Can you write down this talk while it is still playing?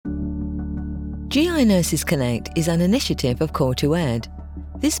GI Nurses Connect is an initiative of Core2Ed.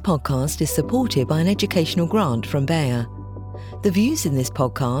 This podcast is supported by an educational grant from Bayer. The views in this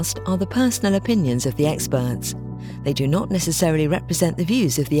podcast are the personal opinions of the experts. They do not necessarily represent the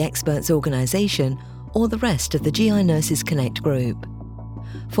views of the experts' organisation or the rest of the GI Nurses Connect group.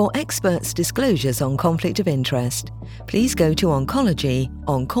 For experts' disclosures on conflict of interest, please go to Oncology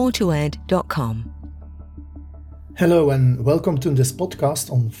on core2ed.com. Hello and welcome to this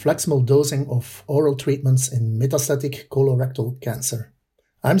podcast on flexible dosing of oral treatments in metastatic colorectal cancer.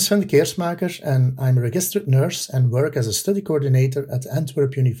 I'm Sven Keersmaker and I'm a registered nurse and work as a study coordinator at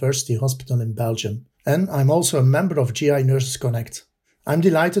Antwerp University Hospital in Belgium. And I'm also a member of GI Nurses Connect. I'm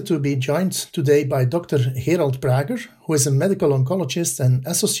delighted to be joined today by Dr. Gerald Prager, who is a medical oncologist and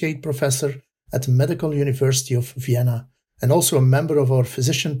associate professor at the Medical University of Vienna, and also a member of our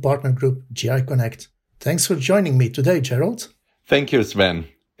physician partner group GI Connect. Thanks for joining me today, Gerald. Thank you, Sven.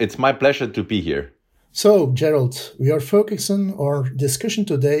 It's my pleasure to be here. So, Gerald, we are focusing our discussion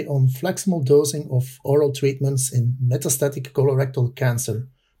today on flexible dosing of oral treatments in metastatic colorectal cancer.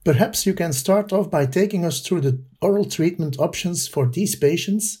 Perhaps you can start off by taking us through the oral treatment options for these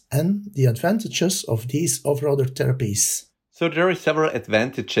patients and the advantages of these over other therapies. So there are several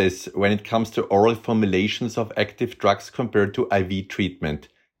advantages when it comes to oral formulations of active drugs compared to IV treatment.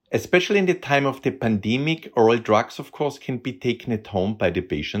 Especially in the time of the pandemic, oral drugs, of course, can be taken at home by the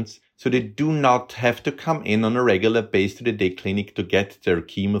patients, so they do not have to come in on a regular basis to the day clinic to get their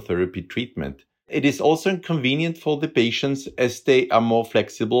chemotherapy treatment. It is also inconvenient for the patients as they are more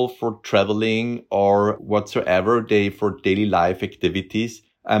flexible for traveling or whatsoever for daily life activities.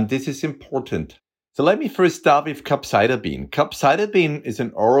 This is important. So let me first start with capecitabine. Capecitabine is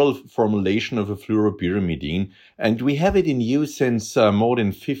an oral formulation of a fluoropyrimidine, and we have it in use since more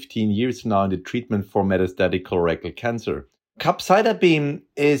than 15 years now in the treatment for metastatic colorectal cancer. Capecitabine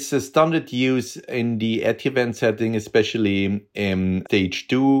is a standard use in the adjuvant setting, especially in stage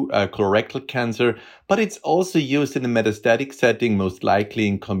 2 colorectal cancer, but it's also used in the metastatic setting, most likely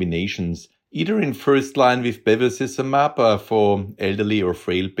in combinations, either in first line with bevacizumab for elderly or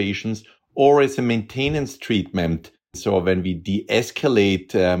frail patients, or as a maintenance treatment. So when we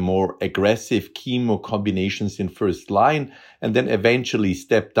de-escalate more aggressive chemo combinations in first line and then eventually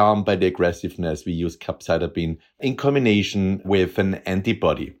step down by the aggressiveness, we use capecitabine in combination with an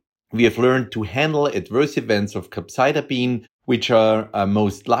antibody. We have learned to handle adverse events of capecitabine, which are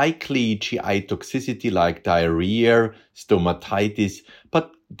most likely GI toxicity like diarrhea, stomatitis,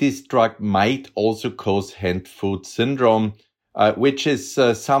 but this drug might also cause hand-foot syndrome, which is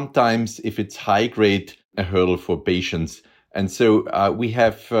sometimes, if it's high grade, a hurdle for patients. And so we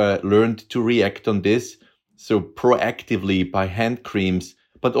have learned to react on this, so proactively by hand creams,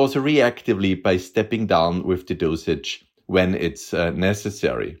 but also reactively by stepping down with the dosage when it's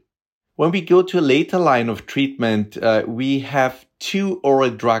necessary. When we go to a later line of treatment, we have 2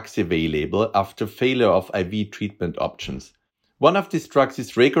 oral drugs available after failure of IV treatment options. One of these drugs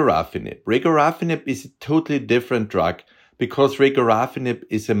is regorafenib. Regorafenib is a totally different drug because regorafenib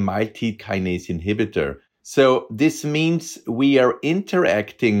is a multi-kinase inhibitor. So this means we are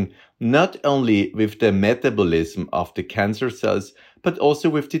interacting not only with the metabolism of the cancer cells, but also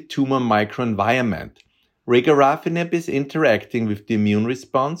with the tumor microenvironment. Regorafenib is interacting with the immune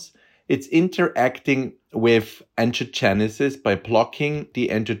response. It's interacting with angiogenesis by blocking the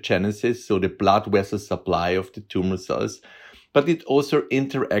angiogenesis, so the blood vessel supply of the tumor cells, but it's also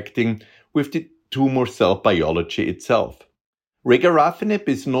interacting with the tumor cell biology itself. Regorafenib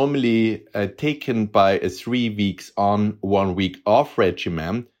is normally taken by a 3 weeks on, 1 week off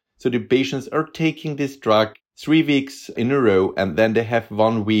regimen. So the patients are taking this drug 3 weeks in a row and then they have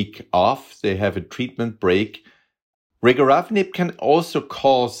 1 week off. They have a treatment break. Regorafenib can also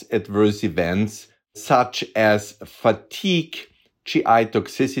cause adverse events such as fatigue, GI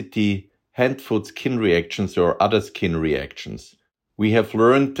toxicity, hand-foot skin reactions or other skin reactions. We have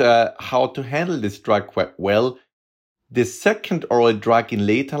learned how to handle this drug quite well. The second oral drug in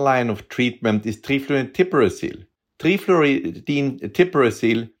later line of treatment is trifluridine.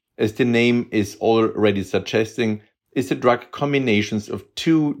 Trifluridine, as the name is already suggesting, is a drug combinations of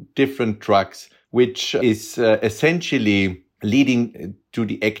 2 different drugs, which is essentially leading to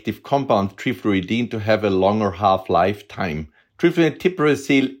the active compound trifluridine to have a longer half-life time.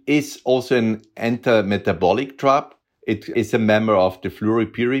 Trifluridine is also an anti-metabolic drug. It is a member of the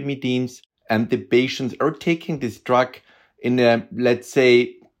fluoropyrimidines. And the patients are taking this drug in a, let's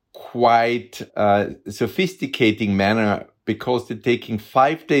say, quite sophisticated manner because they're taking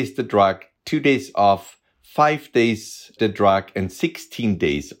 5 days the drug, 2 days off, 5 days the drug, and 16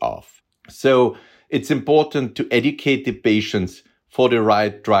 days off. So it's important to educate the patients for the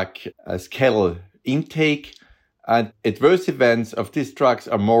right drug scale intake. And adverse events of these drugs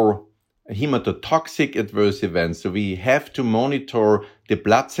are more hematotoxic adverse events. So we have to monitor the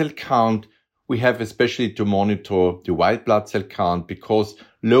blood cell count. We have especially to monitor the white blood cell count, because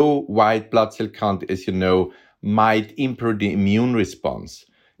low white blood cell count, as you know, might impair the immune response.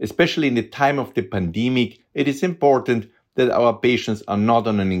 Especially in the time of the pandemic, it is important that our patients are not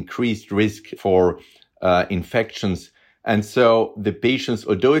on an increased risk for infections. And so the patients,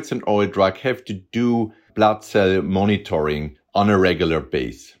 although it's an oral drug, have to do blood cell monitoring on a regular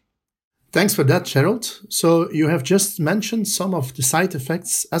basis. Thanks for that, Gerald. So you have just mentioned some of the side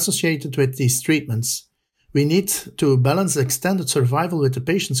effects associated with these treatments. We need to balance extended survival with the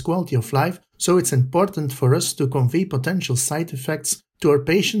patient's quality of life, so it's important for us to convey potential side effects to our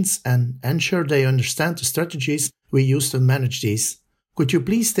patients and ensure they understand the strategies we use to manage these. Could you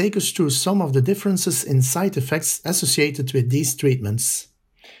please take us through some of the differences in side effects associated with these treatments?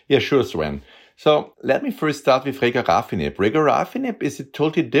 Yeah, sure, Sven. So let me first start with regorafenib. Regorafenib is a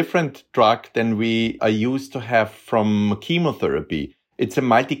totally different drug than we are used to have from chemotherapy. It's a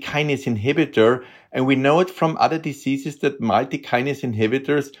multikinase inhibitor, and we know it from other diseases that multikinase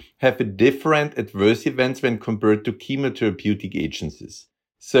inhibitors have a different adverse events when compared to chemotherapeutic agents.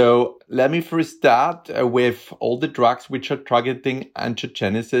 So let me first start with all the drugs which are targeting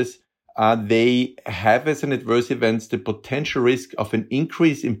angiogenesis. They have as an adverse event the potential risk of an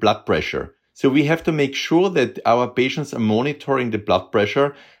increase in blood pressure. So we have to make sure that our patients are monitoring the blood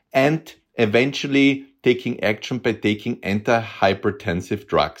pressure and eventually taking action by taking antihypertensive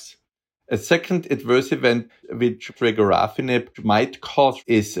drugs. A second adverse event which regorafenib might cause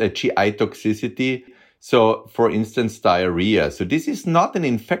is GI toxicity. So, for instance, diarrhea. So this is not an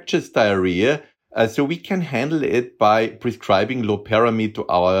infectious diarrhea. So we can handle it by prescribing loperamide to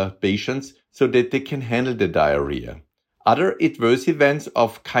our patients so that they can handle the diarrhea. Other adverse events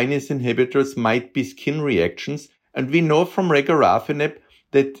of kinase inhibitors might be skin reactions. And we know from regorafenib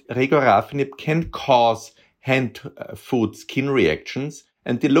that regorafenib can cause hand, foot, skin reactions.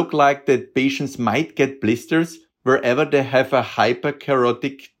 And they look like that patients might get blisters wherever they have a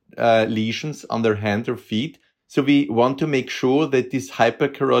hyperkeratotic lesions on their hand or feet. So we want to make sure that these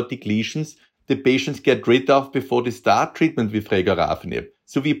hyperkeratotic lesions, the patients get rid of before they start treatment with regorafenib.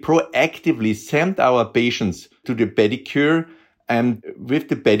 So we proactively send our patients to the pedicure, and with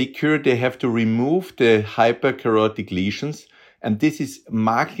the pedicure, they have to remove the hyperkeratotic lesions. And this is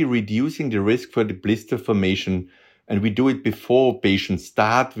markedly reducing the risk for the blister formation. And we do it before patients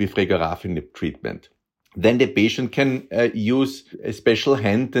start with regorafenib treatment. Then the patient can use a special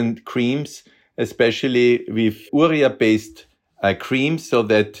hand and creams, especially with urea-based creams, so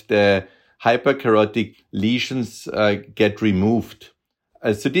that the hyperkeratotic lesions get removed.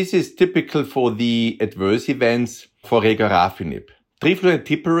 So this is typical for the adverse events for regorafenib.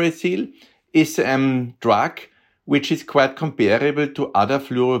 Trifluoroetiperosil is a drug which is quite comparable to other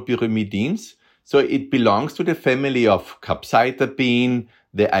fluoropyrimidines. So it belongs to the family of capecitabine,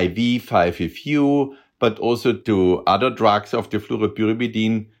 the IV 5-FU, but also to other drugs of the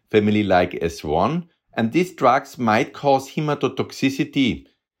fluoropyrimidine family like S1. And these drugs might cause hematotoxicity.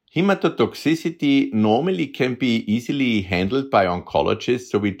 Hematotoxicity normally can be easily handled by oncologists,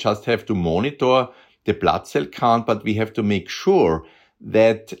 so we just have to monitor the blood cell count, but we have to make sure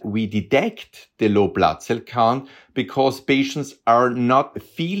that we detect the low blood cell count, because patients are not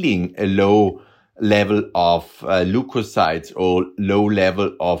feeling a low level of leukocytes or low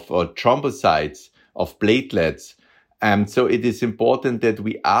level of thrombocytes, of platelets. So it is important that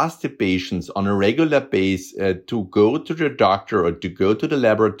we ask the patients on a regular basis to go to the doctor or to go to the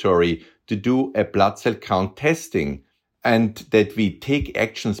laboratory to do a blood cell count testing, and that we take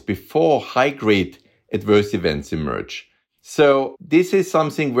actions before high-grade adverse events emerge. So this is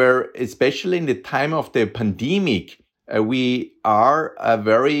something where, especially in the time of the pandemic, we are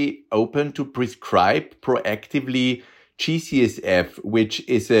very open to prescribe proactively G-CSF, which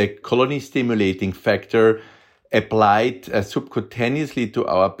is a colony-stimulating factor applied subcutaneously to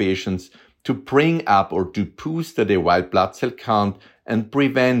our patients to bring up or to boost the white blood cell count and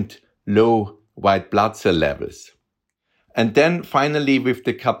prevent low white blood cell levels. And then finally, with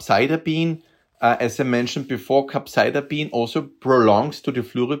the capecitabine, as I mentioned before, capecitabine also belongs to the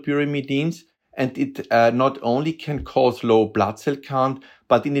fluoropyrimidines, and it not only can cause low blood cell count,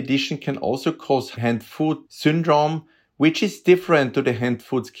 but in addition can also cause hand-foot syndrome, which is different to the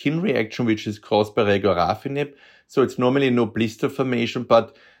hand-foot skin reaction, which is caused by regorafenib. So it's normally no blister formation,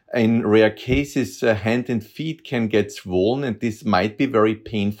 but in rare cases, hand and feet can get swollen, and this might be very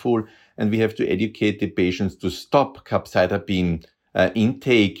painful. And we have to educate the patients to stop capecitabine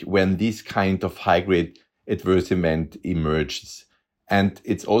intake when this kind of high-grade adverse event emerges. And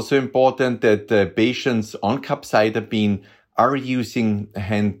it's also important that the patients on capecitabine are using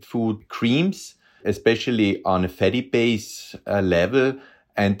hand food creams, especially on a fatty base level,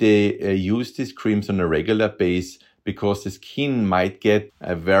 and they use these creams on a regular basis because the skin might get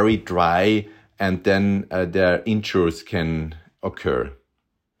very dry and then their injuries can occur.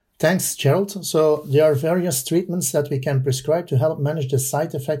 Thanks, Gerald. So there are various treatments that we can prescribe to help manage the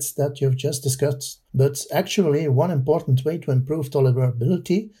side effects that you've just discussed. But actually, one important way to improve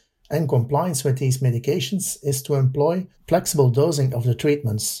tolerability and compliance with these medications is to employ flexible dosing of the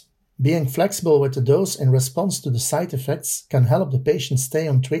treatments. Being flexible with the dose in response to the side effects can help the patient stay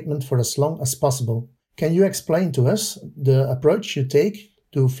on treatment for as long as possible. Can you explain to us the approach you take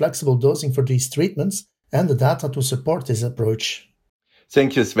to flexible dosing for these treatments and the data to support this approach?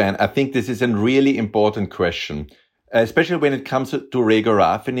 Thank you, Sven. I think this is a really important question. Especially when it comes to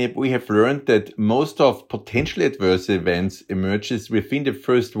regorafenib, we have learned that most of potential adverse events emerges within the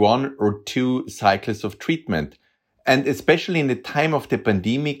first 1 or 2 cycles of treatment. And especially in the time of the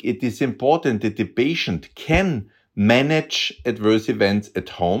pandemic, it is important that the patient can manage adverse events at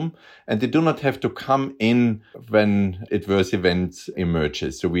home and they do not have to come in when adverse events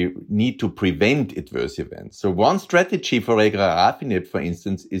emerges. So we need to prevent adverse events. So one strategy for regorafenib, for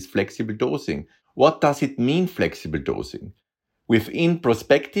instance, is flexible dosing. What does it mean, flexible dosing? Within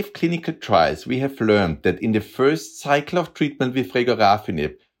prospective clinical trials, we have learned that in the first cycle of treatment with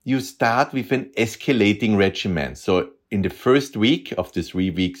regorafenib, you start with an escalating regimen. So in the first week of the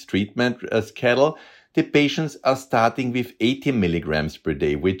 3 weeks treatment schedule, the patients are starting with 80 milligrams per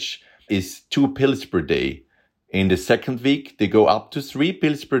day, which is 2 pills per day. In the second week, they go up to 3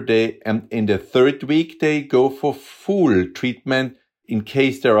 pills per day. And in the third week, they go for full treatment in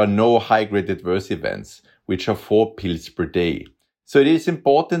case there are no high-grade adverse events, which are 4 pills per day. So it is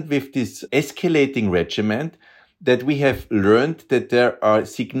important with this escalating regimen that we have learned that there are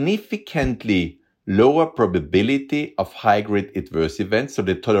significantly lower probability of high-grade adverse events. So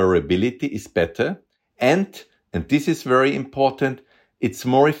the tolerability is better. And this is very important, it's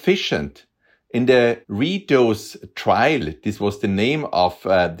more efficient. In the redose trial, this was the name of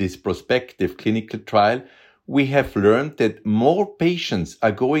this prospective clinical trial, we have learned that more patients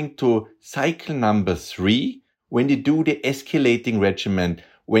are going to cycle number 3 when they do the escalating regimen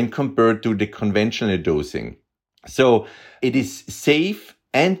when compared to the conventional dosing. So it is safe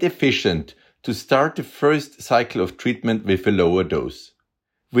and efficient to start the first cycle of treatment with a lower dose.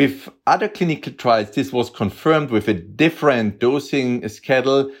 With other clinical trials, this was confirmed with a different dosing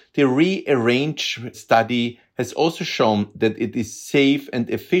schedule. The REARRANGE study has also shown that it is safe and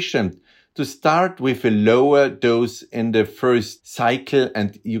efficient to start with a lower dose in the first cycle,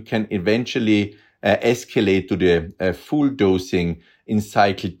 and you can eventually escalate to the full dosing in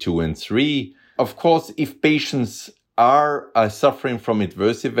cycle 2 and 3. Of course, if patients are suffering from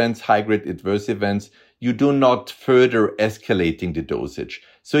adverse events, high-grade adverse events, you do not further escalating the dosage.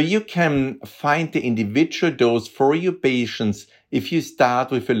 So you can find the individual dose for your patients if you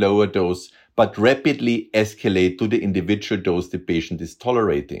start with a lower dose, but rapidly escalate to the individual dose the patient is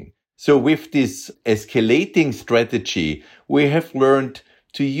tolerating. So with this escalating strategy, we have learned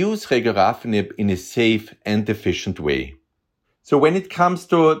to use regorafenib in a safe and efficient way. So when it comes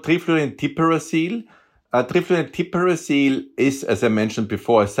to trifluridine trifluridine is, as I mentioned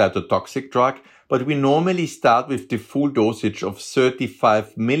before, a cytotoxic drug, but we normally start with the full dosage of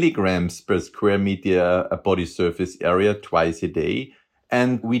 35 milligrams per square meter body surface area twice a day.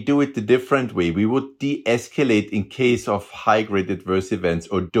 And we do it the different way. We would de-escalate in case of high-grade adverse events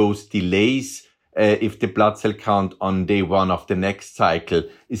or dose delays if the blood cell count on day 1 of the next cycle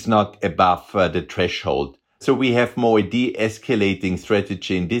is not above the threshold. So we have more de-escalating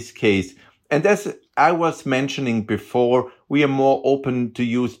strategy in this case. And as I was mentioning before, we are more open to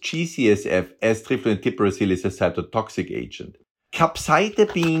use G-CSF as trifluridine is a cytotoxic agent.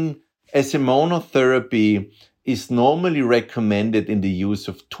 Capecitabine as a monotherapy is normally recommended in the use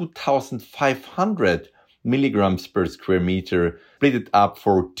of 2,500 milligrams per square meter, split it up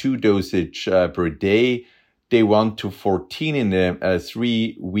for 2 dosage per day, day 1 to 14 in a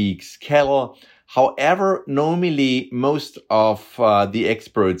 3 week schedule. However, normally most of the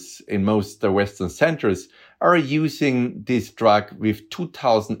experts in most Western centers are using this drug with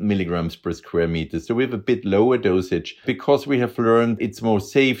 2,000 milligrams per square meter. So we have a bit lower dosage because we have learned it's more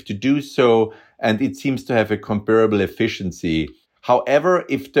safe to do so and it seems to have a comparable efficiency. However,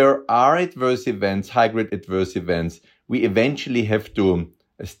 if there are adverse events, high-grade adverse events, we eventually have to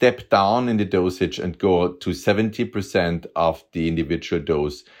step down in the dosage and go to 70% of the individual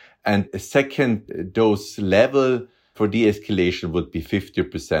dose. And a second dose level for de-escalation would be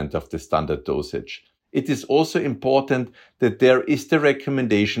 50% of the standard dosage. it is also important that there is the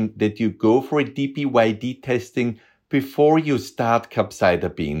recommendation that you go for a DPYD testing before you start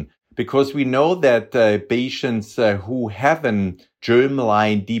capecitabine, because we know that patients who have a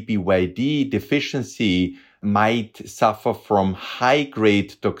germline DPYD deficiency might suffer from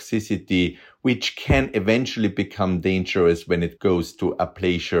high-grade toxicity, which can eventually become dangerous when it goes to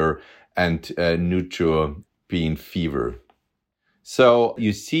aplasia and neutropenia fever. So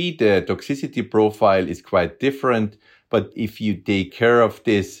you see the toxicity profile is quite different, but if you take care of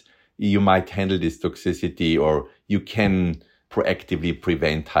this, you might handle this toxicity, or you can proactively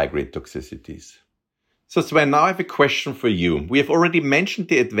prevent high-grade toxicities. So Sven, now I have a question for you. We have already mentioned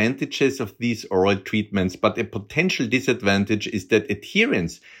the advantages of these oral treatments, but a potential disadvantage is that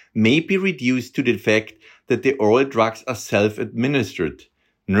adherence may be reduced to the fact that the oral drugs are self-administered.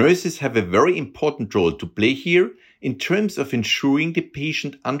 Nurses have a very important role to play here in terms of ensuring the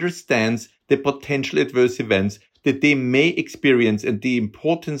patient understands the potential adverse events that they may experience and the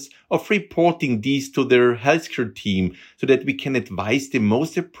importance of reporting these to their healthcare team so that we can advise the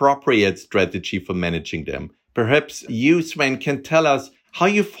most appropriate strategy for managing them. Perhaps you, Sven, can tell us how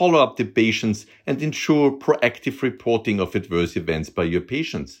you follow up the patients and ensure proactive reporting of adverse events by your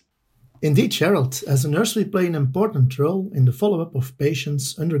patients. Indeed, Gerald, as a nurse we play an important role in the follow-up of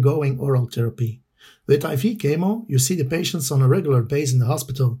patients undergoing oral therapy. With IV chemo, you see the patients on a regular basis in the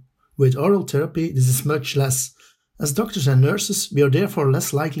hospital. With oral therapy, this is much less. As doctors and nurses, we are therefore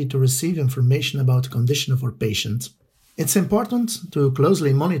less likely to receive information about the condition of our patient. It's important to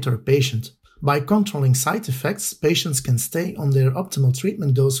closely monitor a patient. By controlling side effects, patients can stay on their optimal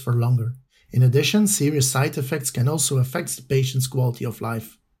treatment dose for longer. In addition, serious side effects can also affect the patient's quality of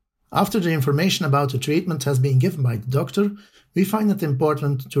life. After the information about the treatment has been given by the doctor, we find it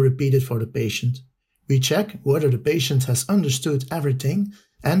important to repeat it for the patient. We check whether the patient has understood everything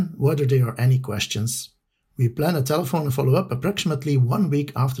and whether there are any questions. We plan a telephone follow-up approximately 1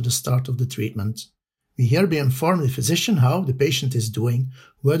 week after the start of the treatment. We hereby inform the physician how the patient is doing,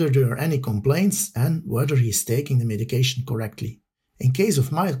 whether there are any complaints, and whether he is taking the medication correctly. In case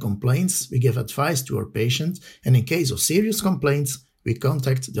of mild complaints, we give advice to our patient, and in case of serious complaints, we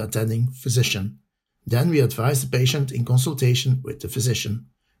contact the attending physician. Then we advise the patient in consultation with the physician.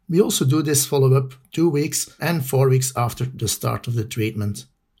 We also do this follow-up 2 weeks and 4 weeks after the start of the treatment.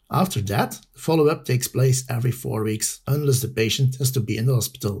 After that, the follow-up takes place every 4 weeks, unless the patient has to be in the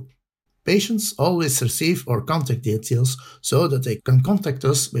hospital. Patients always receive our contact details so that they can contact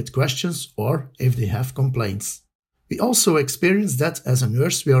us with questions or if they have complaints. We also experience that as a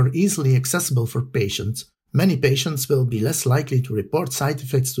nurse we are easily accessible for patients. Many patients will be less likely to report side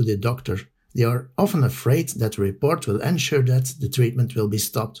effects to the doctor. They are often afraid that the report will ensure that the treatment will be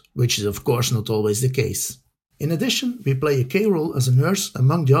stopped, which is of course not always the case. In addition, we play a key role as a nurse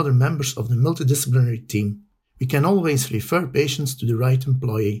among the other members of the multidisciplinary team. We can always refer patients to the right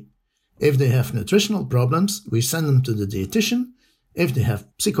employee. If they have nutritional problems, we send them to the dietitian. If they have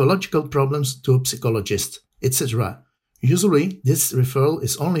psychological problems, to a psychologist, etc. Usually, this referral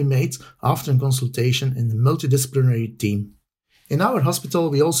is only made after a consultation in the multidisciplinary team. In our hospital,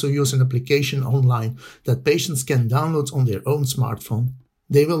 we also use an application online that patients can download on their own smartphone.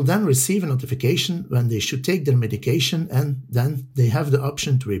 They will then receive a notification when they should take their medication, and then they have the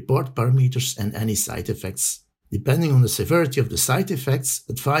option to report parameters and any side effects. Depending on the severity of the side effects,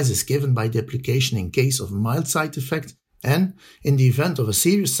 advice is given by the application in case of a mild side effect, and in the event of a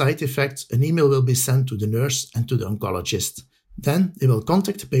serious side effect, an email will be sent to the nurse and to the oncologist. Then they will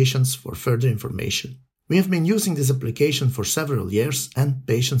contact the patients for further information. We have been using this application for several years, and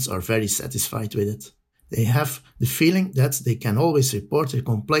patients are very satisfied with it. They have the feeling that they can always report their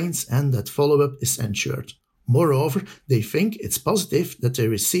complaints and that follow-up is ensured. Moreover, they think it's positive that they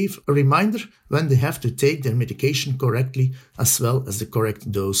receive a reminder when they have to take their medication correctly as well as the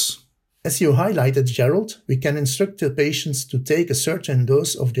correct dose. As you highlighted, Gerald, we can instruct the patients to take a certain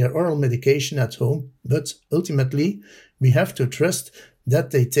dose of their oral medication at home, but ultimately we have to trust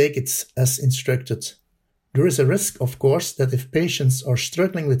that they take it as instructed. There is a risk, of course, that if patients are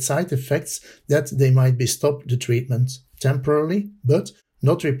struggling with side effects, that they might be stopped the treatment temporarily, but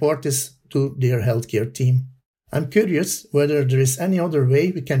not report this to their healthcare team. I'm curious whether there is any other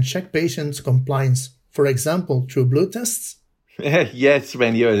way we can check patients' compliance, for example, through blood tests? Yes,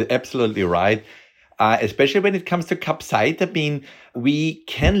 Sven, you're absolutely right. Especially when it comes to capecitabine, we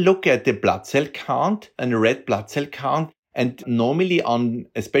can look at the blood cell count and the red blood cell count. And normally on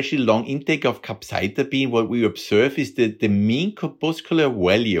especially long intake of capecitabine, what we observe is that the mean corpuscular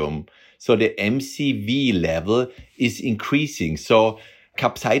volume, so the MCV level, is increasing. So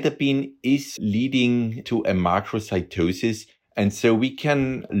capecitabine is leading to a macrocytosis, And so we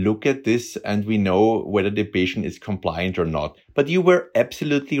can look at this and we know whether the patient is compliant or not. But you were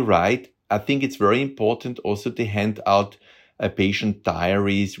absolutely right. I think it's very important also to hand out patient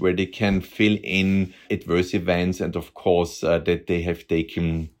diaries where they can fill in adverse events and, of course, that they have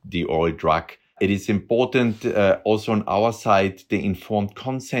taken the oral drug. It is important also on our side, the informed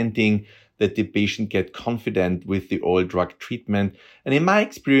consenting, that the patient get confident with the oral drug treatment. And in my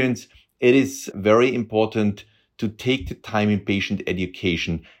experience, it is very important to take the time in patient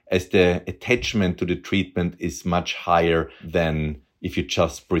education, as the attachment to the treatment is much higher than if you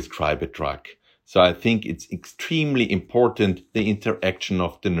just prescribe a drug. So I think it's extremely important, the interaction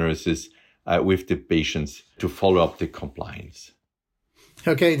of the nurses with the patients to follow up the compliance.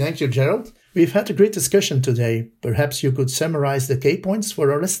 Okay, thank you, Gerald. We've had a great discussion today. Perhaps you could summarize the key points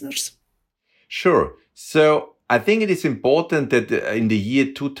for our listeners? Sure. So I think it is important that in the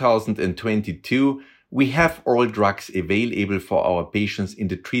year 2022, we have oral drugs available for our patients in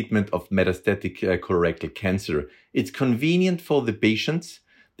the treatment of metastatic colorectal cancer. It's convenient for the patients.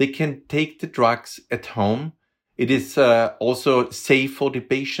 They can take the drugs at home. It is also safe for the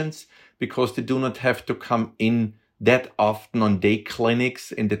patients because they do not have to come in that often on day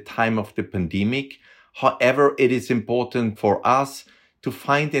clinics in the time of the pandemic. However, it is important for us to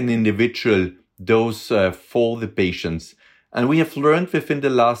find an individual dose for the patients. And we have learned within the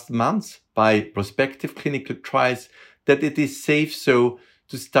last months by prospective clinical trials that it is safe to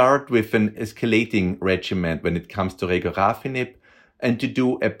start with an escalating regimen when it comes to regorafenib and to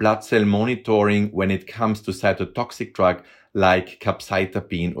do a blood cell monitoring when it comes to cytotoxic drug like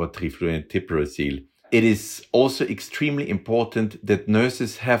capecitabine or trifluridine. It is also extremely important that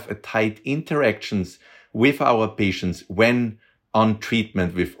nurses have a tight interactions with our patients when on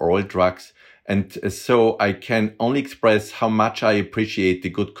treatment with oral drugs. And so I can only express how much I appreciate the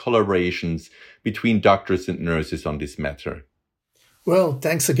good collaborations between doctors and nurses on this matter. Well,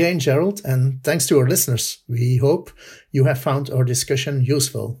 thanks again, Gerald, and thanks to our listeners. We hope you have found our discussion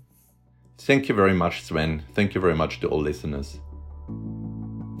useful. Thank you very much, Sven. Thank you very much to all listeners.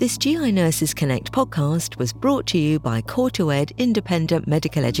 This GI Nurses Connect podcast was brought to you by Core2Ed Independent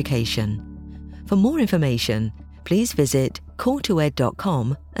Medical Education. For more information, please visit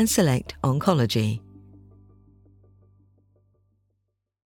core2ed.com and select Oncology.